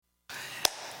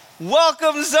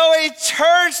Welcome, Zoe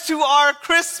Church, to our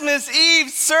Christmas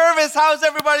Eve service. How's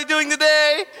everybody doing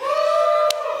today?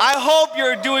 I hope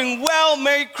you're doing well.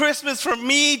 Merry Christmas from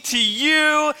me to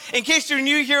you. In case you're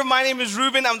new here, my name is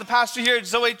Ruben. I'm the pastor here at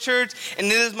Zoe Church, and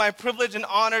it is my privilege and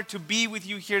honor to be with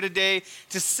you here today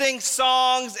to sing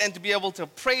songs and to be able to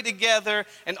pray together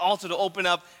and also to open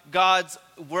up God's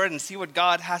word and see what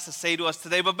God has to say to us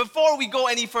today. But before we go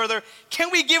any further, can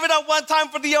we give it up one time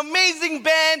for the amazing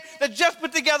band that just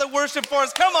put together worship for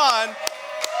us? Come on.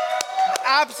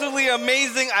 Absolutely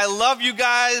amazing. I love you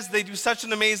guys. They do such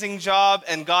an amazing job,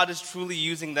 and God is truly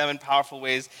using them in powerful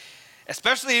ways,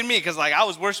 especially in me, because I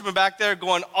was worshiping back there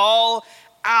going all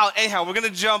out. Anyhow, we're going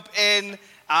to jump in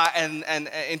and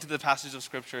into the passage of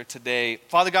Scripture today.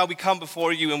 Father God, we come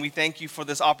before you, and we thank you for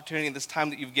this opportunity and this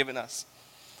time that you've given us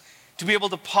to be able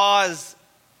to pause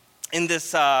in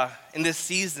this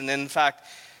season, and in fact,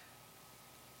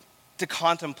 to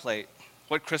contemplate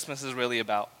what Christmas is really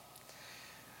about.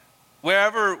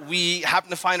 Wherever we happen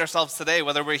to find ourselves today,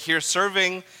 whether we're here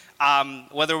serving,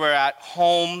 whether we're at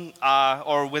home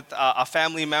or with a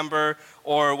family member,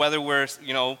 or whether we're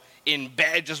in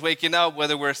bed just waking up,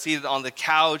 whether we're seated on the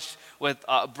couch with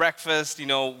breakfast,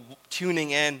 tuning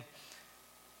in.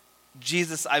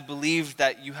 Jesus, I believe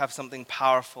that you have something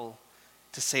powerful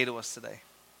to say to us today.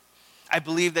 I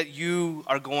believe that you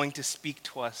are going to speak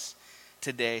to us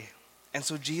today. And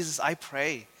so, Jesus, I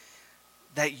pray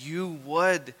that you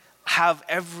would have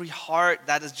every heart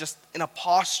that is just in a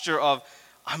posture of,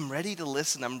 I'm ready to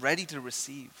listen, I'm ready to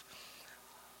receive.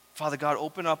 Father God,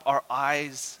 open up our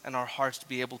eyes and our hearts to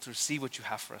be able to receive what you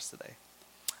have for us today.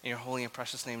 In your holy and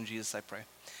precious name, Jesus, I pray.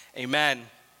 Amen.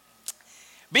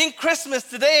 Being Christmas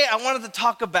today, I wanted to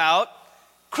talk about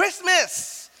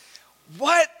Christmas.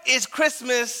 What is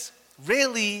Christmas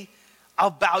really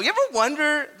about? You ever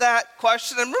wonder that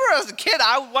question? I remember as a kid,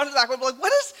 I wondered that question,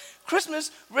 what is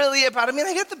Christmas really about? I mean,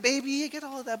 I get the baby, I get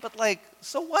all of that, but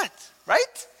so what,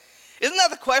 right? Isn't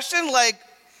that the question?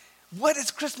 What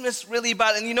is Christmas really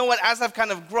about? And you know what, as I've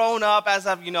kind of grown up, as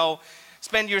I've,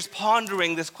 spent years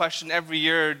pondering this question every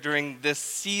year during this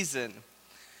season,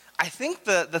 I think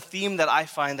the theme that I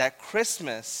find that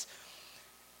Christmas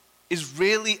is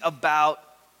really about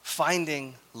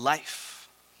finding life.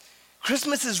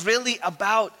 Christmas is really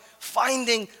about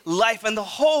finding life and the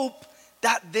hope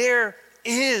that there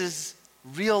is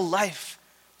real life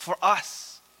for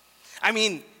us. I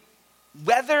mean,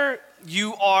 whether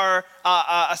you are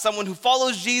someone who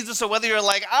follows Jesus, or whether you're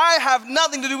I have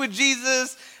nothing to do with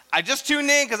Jesus, I just tuned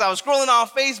in because I was scrolling on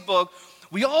Facebook,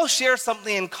 we all share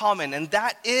something in common, and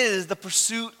that is the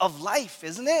pursuit of life,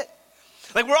 isn't it?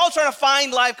 We're all trying to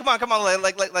find life. Come on,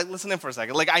 listen in for a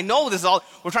second. I know this is all,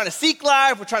 we're trying to seek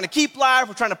life, we're trying to keep life,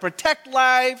 we're trying to protect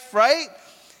life, right?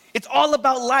 It's all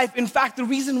about life. In fact, the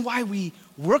reason why we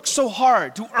work so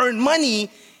hard to earn money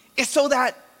is so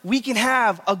that we can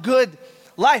have a good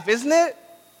life, isn't it?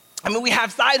 I mean, we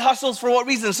have side hustles for what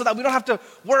reason? So that we don't have to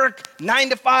work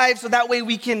 9 to 5, so that way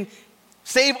we can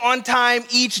save on time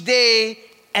each day.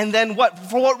 And then what?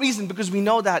 For what reason? Because we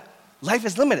know that life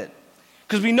is limited.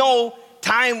 Because we know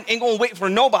time ain't gonna wait for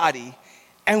nobody.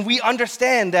 And we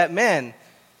understand that, man,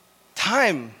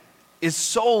 time is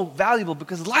so valuable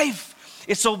because life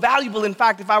is so valuable. In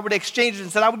fact, if I were to exchange it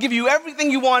and said, I would give you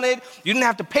everything you wanted, you didn't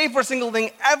have to pay for a single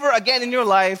thing ever again in your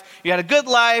life, you had a good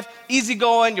life,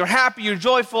 easygoing, you're happy, you're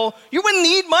joyful, you wouldn't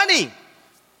need money.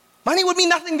 Money would mean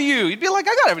nothing to you. You'd be like,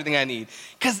 I got everything I need.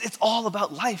 Because it's all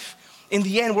about life. In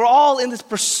the end, we're all in this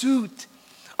pursuit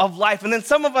of life. And then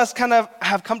some of us kind of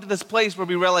have come to this place where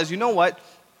we realize, you know what?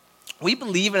 We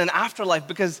believe in an afterlife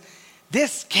because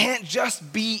this can't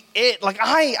just be it.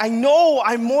 I know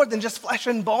I'm more than just flesh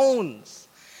and bones.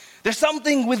 There's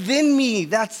something within me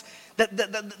that's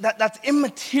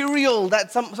immaterial,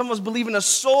 that some of us believe in a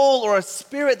soul or a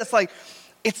spirit that's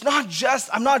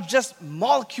I'm not just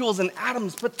molecules and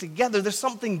atoms put together. There's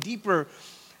something deeper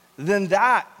than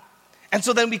that. And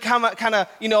so then we kind of,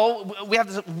 we have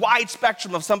this wide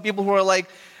spectrum of some people who are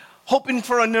hoping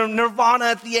for a nirvana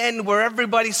at the end where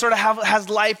everybody sort of has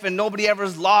life and nobody ever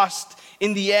is lost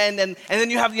in the end. And then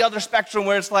you have the other spectrum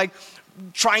where it's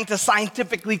trying to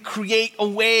scientifically create a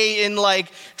way in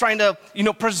trying to,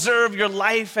 preserve your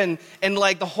life and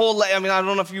the whole, I mean, I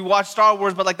don't know if you watch Star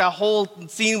Wars, but that whole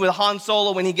scene with Han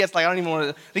Solo when he gets I don't even want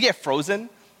to, did he get frozen?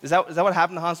 Is that what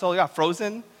happened to Han Solo? He got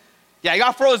frozen? Yeah, he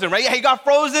got frozen, right? Yeah, he got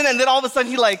frozen, and then all of a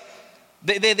sudden he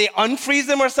they unfreeze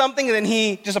him or something, and then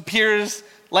he just appears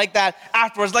like that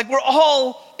afterwards. We're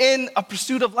all in a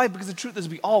pursuit of life because the truth is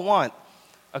we all want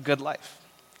a good life,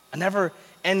 a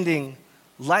never-ending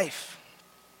life.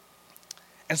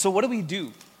 And so what do we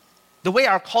do The way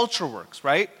our culture works,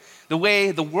 right? The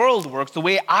way the world works, the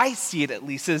way I see it at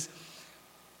least, is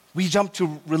we jump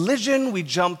to religion, we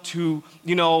jump to,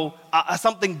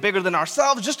 something bigger than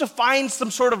ourselves just to find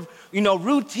some sort of,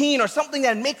 routine or something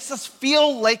that makes us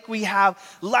feel like we have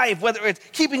life, whether it's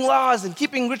keeping laws and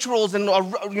keeping rituals and,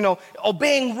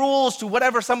 obeying rules to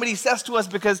whatever somebody says to us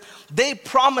because they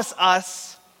promise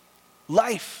us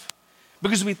life.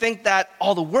 Because we think that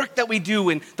all the work that we do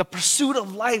and the pursuit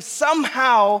of life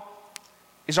somehow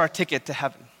is our ticket to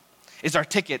heaven, is our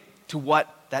ticket to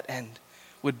what that end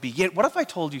would be. Yet, what if I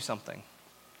told you something?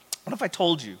 What if I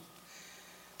told you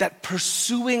that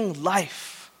pursuing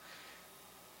life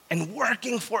and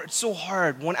working for it so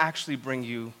hard won't actually bring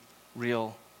you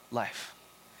real life?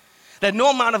 That no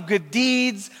amount of good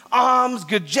deeds, alms,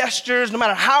 good gestures, no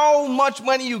matter how much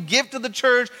money you give to the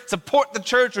church, support the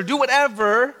church, or do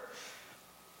whatever,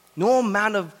 no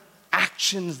amount of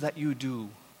actions that you do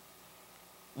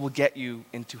will get you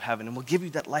into heaven and will give you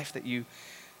that life that you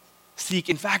seek.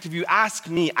 In fact, if you ask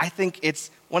me, I think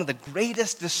it's one of the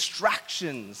greatest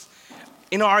distractions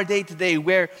in our day today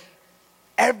where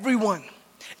everyone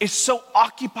is so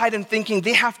occupied in thinking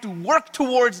they have to work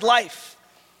towards life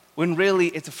when really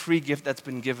it's a free gift that's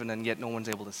been given and yet no one's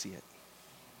able to see it.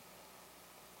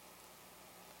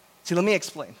 See, let me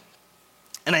explain.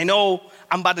 And I know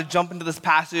I'm about to jump into this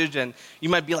passage and you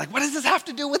might be like, what does this have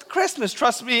to do with Christmas?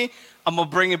 Trust me, I'm going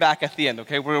to bring it back at the end,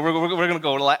 okay? We're going to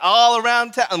go like all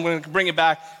around town and we're going to bring it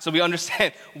back so we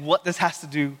understand what this has to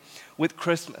do with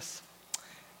Christmas.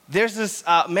 There's this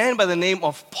man by the name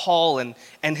of Paul,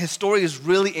 and his story is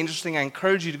really interesting. I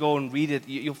encourage you to go and read it.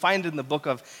 You'll find it in the book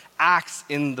of Acts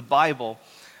in the Bible.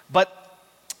 But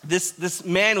this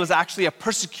man was actually a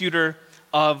persecutor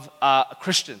of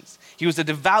Christians. He was a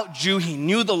devout Jew. He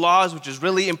knew the laws, which is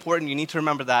really important. You need to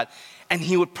remember that. And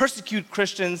he would persecute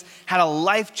Christians, had a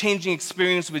life-changing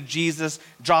experience with Jesus,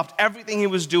 dropped everything he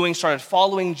was doing, started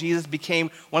following Jesus,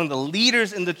 became one of the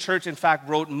leaders in the church, in fact,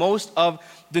 wrote most of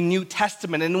the New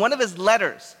Testament. And in one of his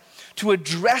letters, to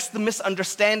address the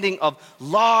misunderstanding of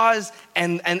laws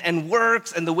and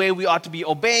works and the way we ought to be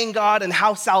obeying God and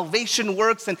how salvation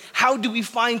works and how do we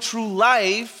find true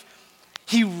life,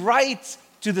 he writes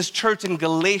to this church in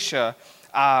Galatia.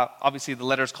 Obviously, the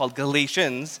letter is called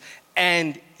Galatians,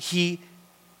 and he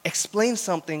explains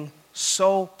something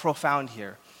so profound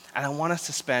here. And I want us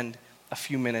to spend a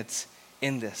few minutes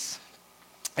in this.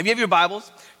 If you have your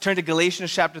Bibles, turn to Galatians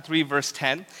chapter 3, verse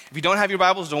 10. If you don't have your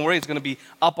Bibles, don't worry, it's going to be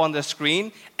up on the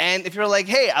screen. And if you're like,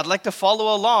 hey, I'd like to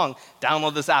follow along,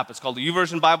 download this app. It's called the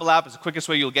YouVersion Bible app. It's the quickest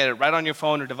way. You'll get it right on your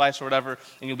phone or device or whatever,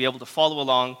 and you'll be able to follow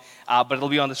along, but it'll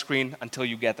be on the screen until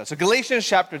you get that. So Galatians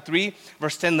chapter 3,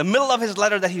 verse 10, the middle of his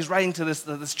letter that he's writing to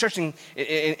this church in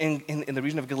the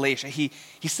region of Galatia, he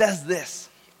says this: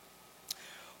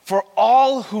 for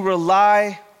all who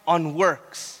rely on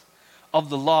works of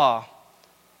the law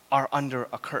are under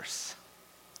a curse.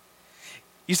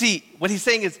 You see, what he's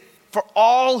saying is, for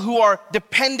all who are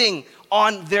depending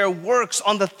on their works,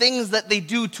 on the things that they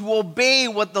do to obey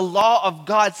what the law of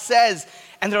God says,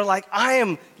 and they're like, I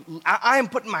am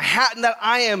putting my hat in that,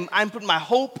 I'm putting my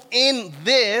hope in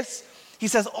this, he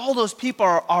says all those people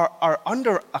are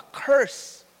under a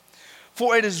curse.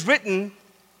 For it is written,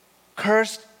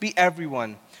 cursed be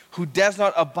everyone who does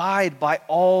not abide by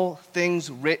all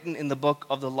things written in the book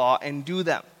of the law and do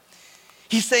them.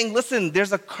 He's saying, listen,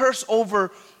 there's a curse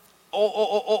over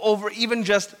even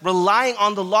just relying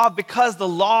on the law, because the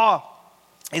law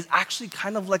is actually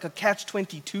kind of like a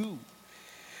catch-22.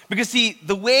 Because see,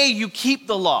 the way you keep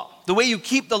the law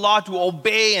to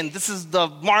obey, and this is the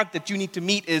mark that you need to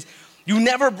meet, is you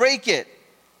never break it.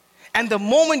 And the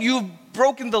moment you've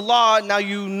broken the law, now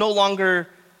you no longer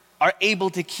are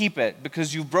able to keep it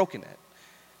because you've broken it.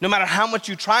 No matter how much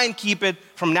you try and keep it,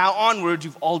 from now onwards,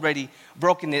 you've already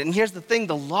broken it. And here's the thing,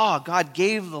 the law, God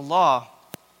gave the law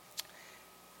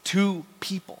to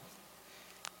people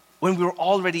when we were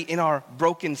already in our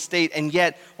broken state. And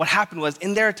yet, what happened was,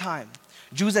 in their time,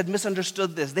 Jews had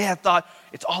misunderstood this. They had thought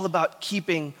it's all about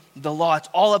keeping the law. It's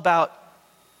all about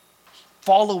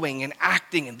following and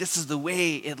acting, and this is the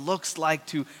way it looks like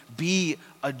to be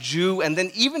a Jew. And then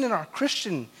even in our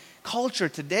Christian culture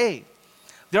today,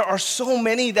 there are so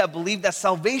many that believe that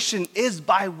salvation is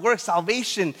by work.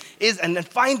 Salvation is, and then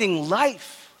finding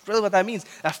life, really what that means,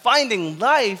 that finding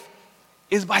life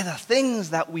is by the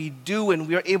things that we do and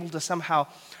we are able to somehow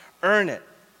earn it.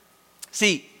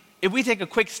 See, if we take a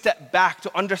quick step back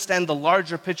to understand the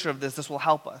larger picture of this will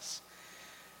help us.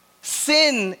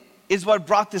 Sin is what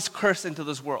brought this curse into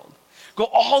this world. Go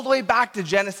all the way back to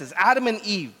Genesis, Adam and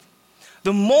Eve.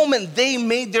 The moment they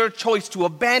made their choice to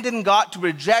abandon God, to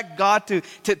reject God,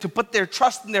 to put their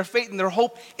trust and their faith and their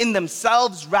hope in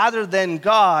themselves rather than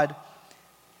God,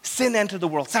 sin entered the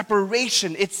world.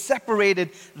 Separation, it separated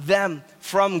them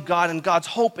from God, and God's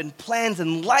hope and plans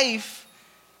and life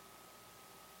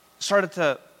started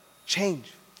to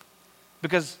change.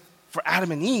 Because for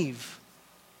Adam and Eve,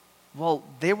 well,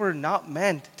 they were not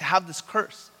meant to have this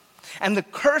curse. And the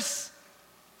curse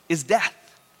is death.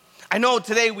 I know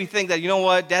today we think that, you know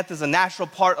what, death is a natural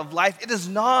part of life. It is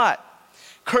not.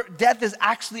 Death is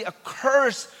actually a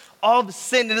curse of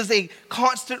sin. It is a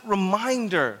constant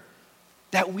reminder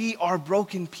that we are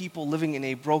broken people living in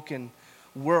a broken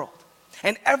world.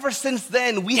 And ever since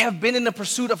then, we have been in the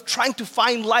pursuit of trying to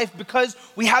find life because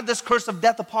we have this curse of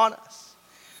death upon us.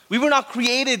 We were not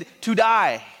created to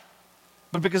die,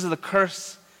 but because of the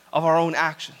curse of our own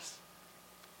actions,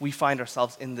 we find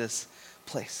ourselves in this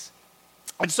place.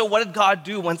 And so what did God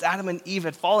do once Adam and Eve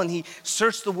had fallen? He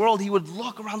searched the world. He would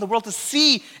look around the world to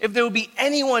see if there would be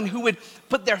anyone who would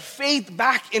put their faith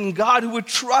back in God, who would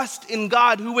trust in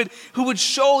God, who would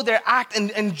show their act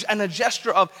and a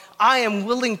gesture of, I am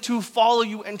willing to follow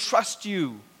you and trust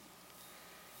you.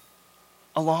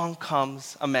 Along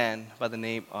comes a man by the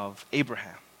name of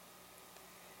Abraham.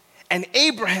 And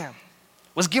Abraham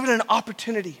was given an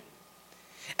opportunity.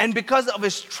 And because of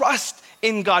his trust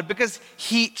in God, because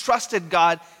he trusted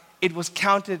God, it was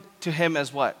counted to him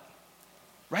as what?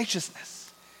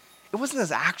 Righteousness. It wasn't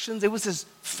his actions, it was his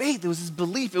faith, it was his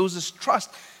belief, it was his trust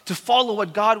to follow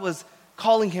what God was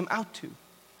calling him out to.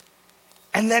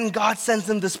 And then God sends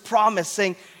him this promise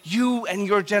saying, you and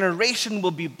your generation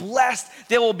will be blessed.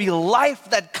 There will be life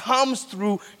that comes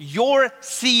through your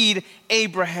seed,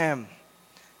 Abraham.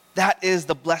 That is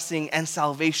the blessing and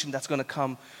salvation that's going to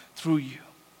come through you.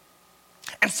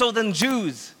 And so then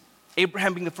Jews,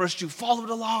 Abraham being the first Jew, followed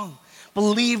along,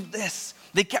 believed this.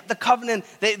 They kept the covenant.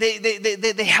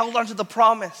 They held on to the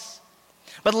promise.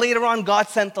 But later on, God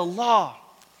sent the law.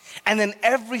 And then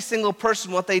every single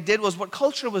person, what they did was what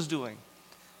culture was doing,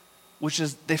 which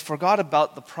is they forgot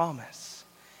about the promise.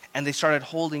 And they started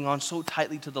holding on so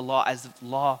tightly to the law as if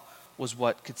law was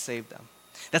what could save them.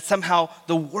 That somehow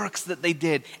the works that they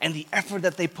did and the effort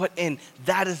that they put in,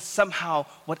 that is somehow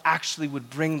what actually would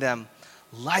bring them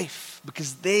life,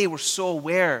 because they were so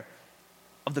aware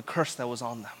of the curse that was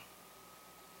on them.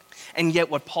 And yet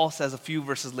what Paul says a few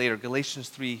verses later, Galatians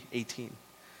 3:18,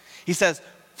 he says,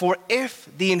 for if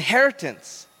the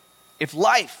inheritance, if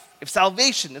life, if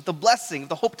salvation, if the blessing, if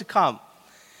the hope to come,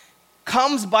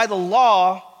 comes by the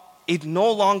law, it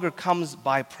no longer comes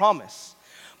by promise.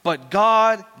 But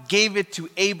God gave it to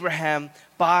Abraham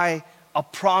by a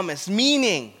promise,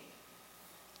 meaning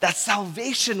that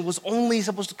salvation was only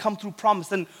supposed to come through promise.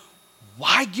 Then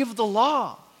why give the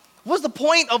law? What's the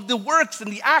point of the works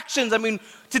and the actions? I mean,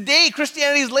 today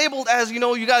Christianity is labeled as, you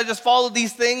got to just follow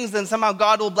these things and somehow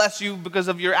God will bless you because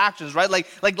of your actions, right? Like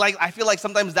I feel like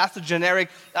sometimes that's the generic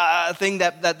thing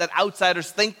that outsiders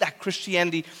think that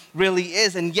Christianity really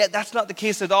is. And yet that's not the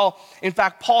case at all. In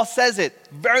fact, Paul says it,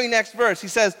 very next verse. He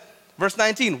says, verse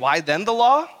 19, why then the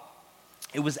law?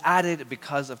 It was added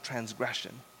because of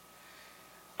transgression,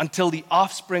 until the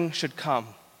offspring should come,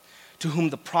 to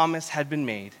whom the promise had been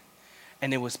made,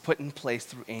 and it was put in place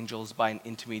through angels by an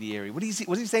intermediary. What is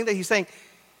he saying there? He's saying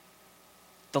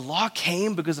the law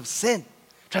came because of sin,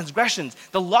 transgressions.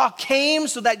 The law came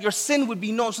so that your sin would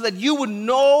be known, so that you would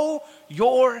know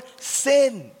your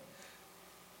sin.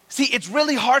 See, it's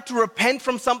really hard to repent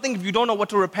from something if you don't know what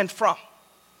to repent from.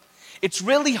 It's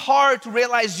really hard to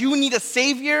realize you need a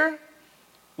Savior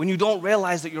when you don't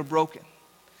realize that you're broken.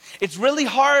 It's really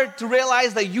hard to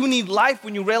realize that you need life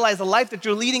when you realize the life that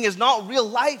you're leading is not real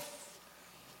life.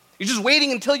 You're just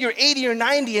waiting until you're 80 or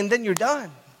 90 and then you're done.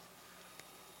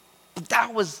 But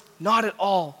that was not at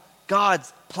all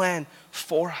God's plan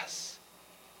for us.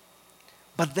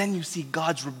 But then you see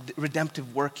God's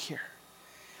redemptive work here.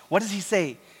 What does he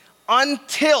say?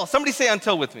 Until, somebody say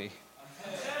until with me.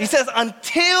 He says,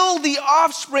 until the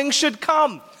offspring should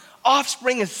come.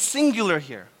 Offspring is singular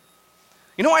here.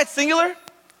 You know why it's singular?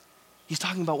 He's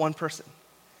talking about one person.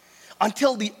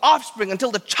 Until the offspring,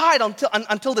 until the child,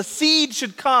 until the seed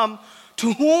should come,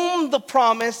 to whom the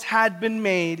promise had been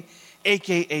made,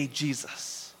 aka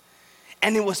Jesus.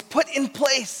 And it was put in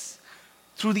place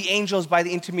through the angels by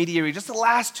the intermediary. Just the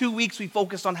last 2 weeks we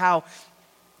focused on how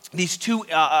these two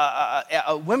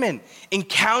women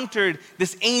encountered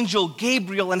this angel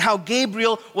Gabriel, and how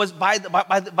Gabriel was by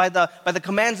the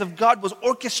commands of God was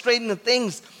orchestrating the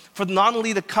things for not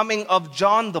only the coming of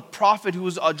John the prophet, who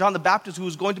was John the Baptist, who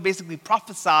was going to basically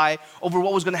prophesy over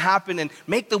what was going to happen and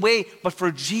make the way, but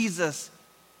for Jesus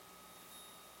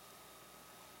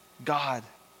God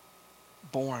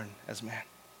born as man.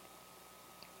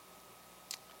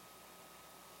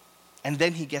 And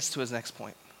then he gets to his next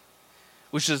point,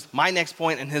 which is my next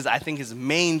point and I think his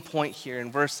main point here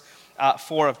in verse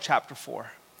 4 of chapter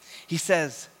 4. He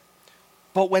says,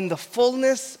 but when the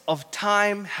fullness of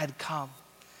time had come,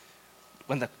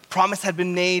 when the promise had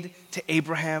been made to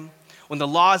Abraham, when the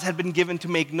laws had been given to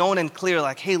make known and clear,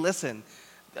 like, hey, listen,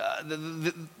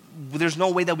 there's no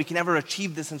way that we can ever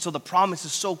achieve this, and so the promise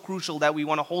is so crucial that we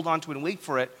want to hold on to it and wait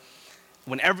for it.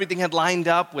 When everything had lined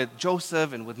up with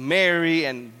Joseph and with Mary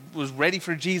and was ready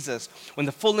for Jesus, when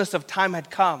the fullness of time had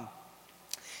come,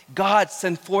 God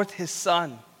sent forth his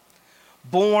son,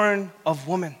 born of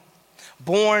woman,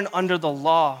 born under the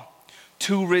law,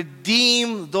 to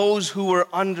redeem those who were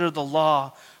under the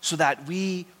law, so that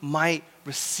we might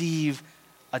receive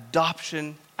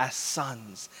adoption as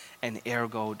sons and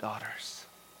ergo daughters.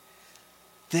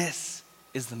 This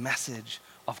is the message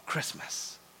of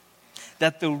Christmas.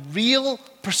 That the real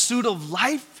pursuit of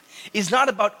life is not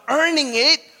about earning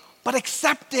it, but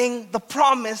accepting the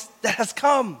promise that has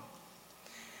come.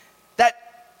 That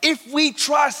if we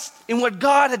trust in what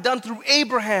God had done through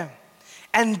Abraham,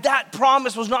 and that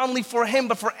promise was not only for him,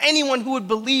 but for anyone who would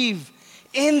believe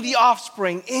in the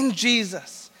offspring, in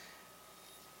Jesus,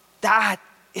 that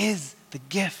is the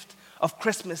gift of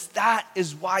Christmas. That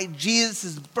is why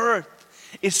Jesus' birth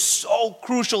is so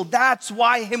crucial. That's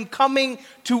why him coming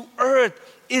to earth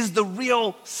is the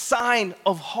real sign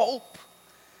of hope.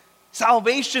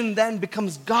 Salvation then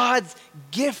becomes God's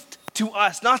gift to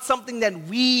us, not something that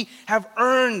we have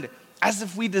earned as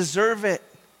if we deserve it.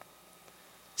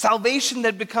 Salvation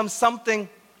that becomes something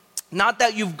not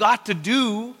that you've got to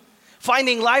do.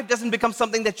 Finding life doesn't become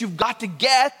something that you've got to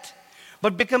get,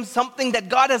 but becomes something that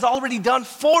God has already done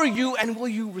for you, and will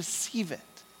you receive it?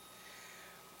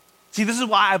 See, this is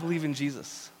why I believe in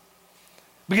Jesus.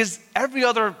 Because every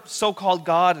other so-called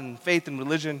God and faith and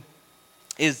religion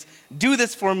is do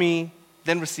this for me,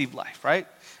 then receive life, right?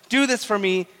 Do this for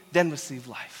me, then receive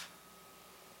life.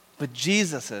 But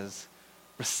Jesus says,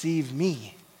 receive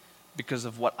me because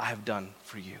of what I've done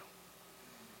for you.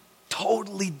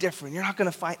 Totally different. You're not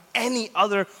going to find any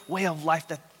other way of life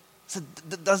that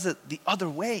does it the other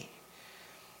way.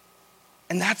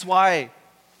 And that's why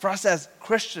for us as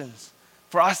Christians,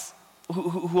 for us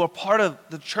who are part of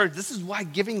the church, this is why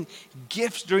giving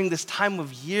gifts during this time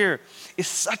of year is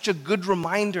such a good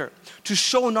reminder to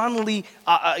show not only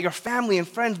your family and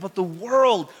friends, but the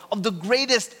world of the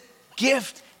greatest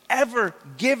gift ever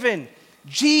given.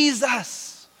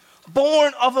 Jesus,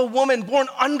 born of a woman, born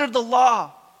under the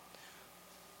law,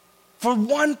 for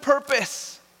one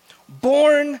purpose,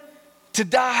 born to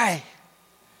die.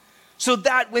 So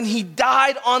that when he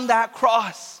died on that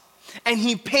cross, and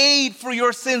he paid for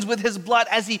your sins with his blood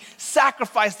as he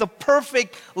sacrificed the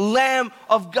perfect Lamb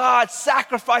of God,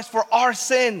 sacrificed for our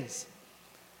sins,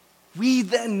 we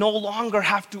then no longer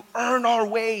have to earn our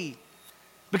way,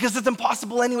 because it's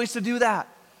impossible anyways to do that.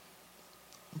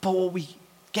 But what we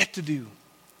get to do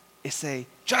is say,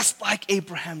 just like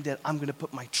Abraham did, I'm going to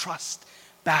put my trust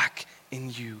back in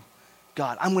you,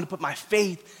 God. I'm going to put my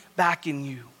faith back in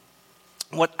you.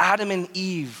 What Adam and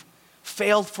Eve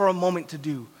failed for a moment to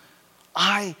do,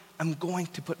 I am going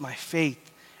to put my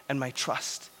faith and my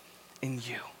trust in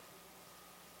you.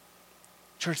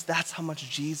 Church, that's how much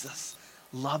Jesus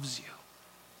loves you.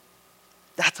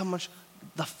 That's how much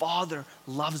the Father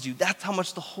loves you. That's how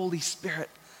much the Holy Spirit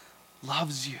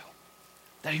loves you.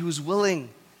 That he was willing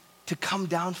to come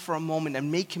down for a moment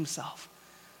and make himself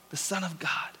the Son of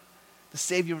God, the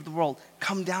Savior of the world,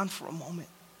 come down for a moment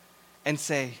and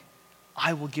say,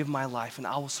 I will give my life and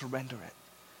I will surrender it,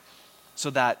 so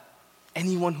that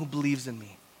anyone who believes in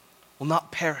me will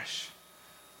not perish,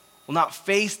 will not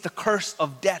face the curse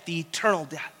of death, the eternal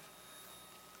death,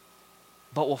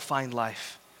 but will find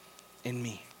life in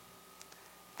me.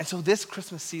 And so this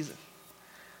Christmas season,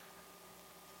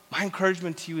 my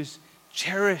encouragement to you is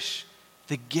cherish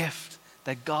the gift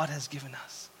that God has given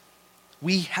us.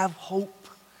 We have hope.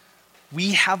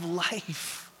 We have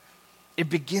life. It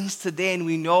begins today, and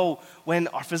we know when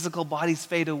our physical bodies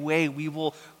fade away, we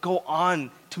will go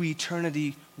on to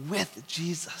eternity with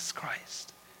Jesus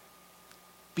Christ.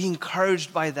 Be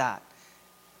encouraged by that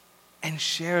and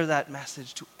share that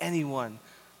message to anyone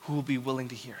who will be willing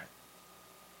to hear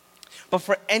it. But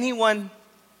for anyone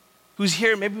who's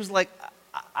here, maybe who's like,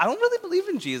 I don't really believe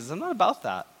in Jesus. I'm not about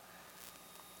that.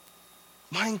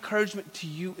 My encouragement to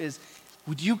you is,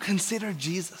 would you consider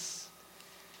Jesus?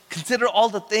 Consider all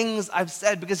the things I've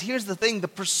said, because here's the thing, the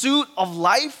pursuit of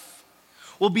life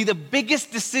will be the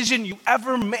biggest decision you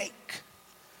ever make.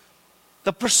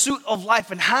 The pursuit of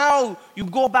life and how you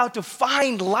go about to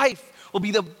find life will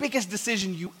be the biggest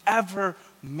decision you ever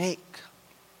make.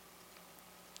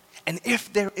 And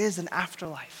if there is an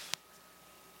afterlife,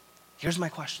 here's my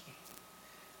question.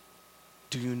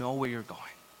 Do you know where you're going?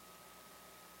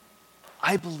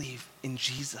 I believe in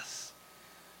Jesus,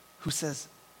 who says,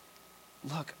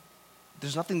 look,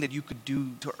 there's nothing that you could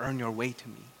do to earn your way to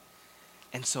me.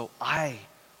 And so I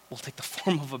will take the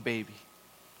form of a baby,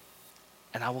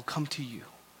 and I will come to you,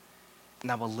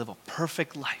 and I will live a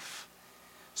perfect life,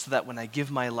 so that when I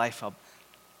give my life up,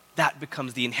 that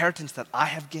becomes the inheritance that I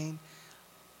have gained.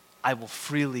 I will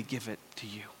freely give it to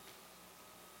you,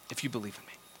 if you believe in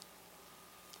me.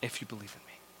 If you believe in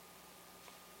me.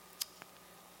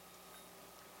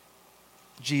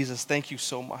 Jesus, thank you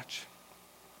so much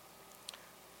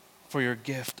for your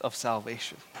gift of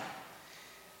salvation.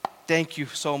 Thank you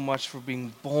so much for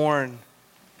being born.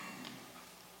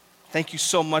 Thank you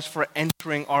so much for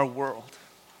entering our world.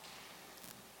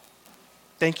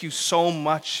 Thank you so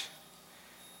much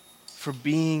for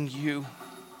being you.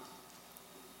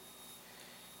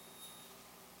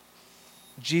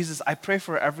 Jesus, I pray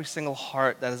for every single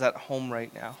heart that is at home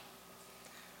right now,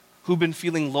 who've been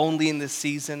feeling lonely in this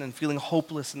season and feeling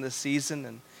hopeless in this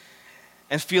season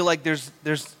and feel like there's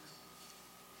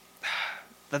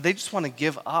that they just want to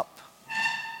give up.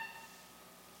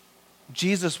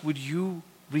 Jesus, would you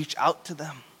reach out to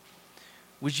them?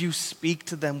 Would you speak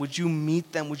to them? Would you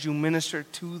meet them? Would you minister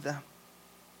to them?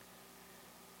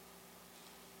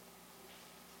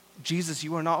 Jesus,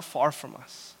 you are not far from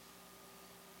us.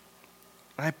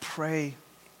 And I pray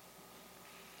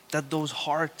that those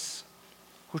hearts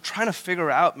who are trying to figure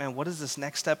out, man, what does this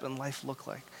next step in life look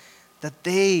like? That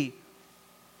they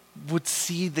would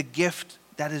see the gift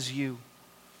that is you.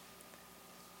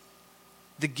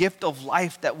 The gift of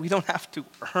life that we don't have to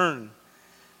earn.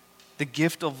 The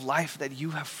gift of life that you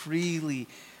have freely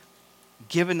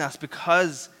given us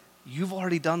because you've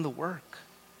already done the work.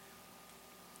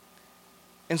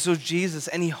 And so Jesus,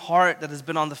 any heart that has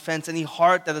been on the fence, any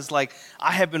heart that is like,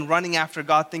 I have been running after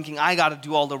God thinking I got to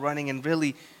do all the running, and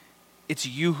really it's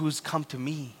you who's come to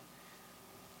me.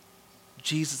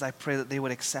 Jesus, I pray that they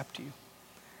would accept you,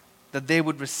 that they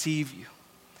would receive you,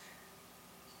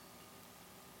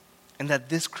 and that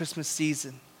this Christmas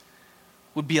season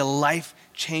would be a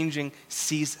life-changing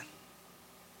season.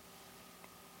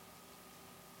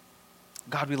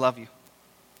 God, we love you.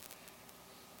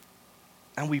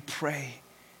 And we pray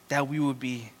that we would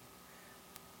be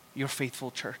your faithful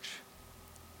church,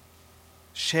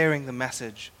 sharing the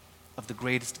message of the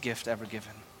greatest gift ever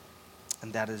given,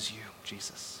 and that is you,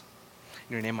 Jesus.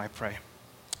 In your name I pray.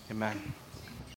 Amen.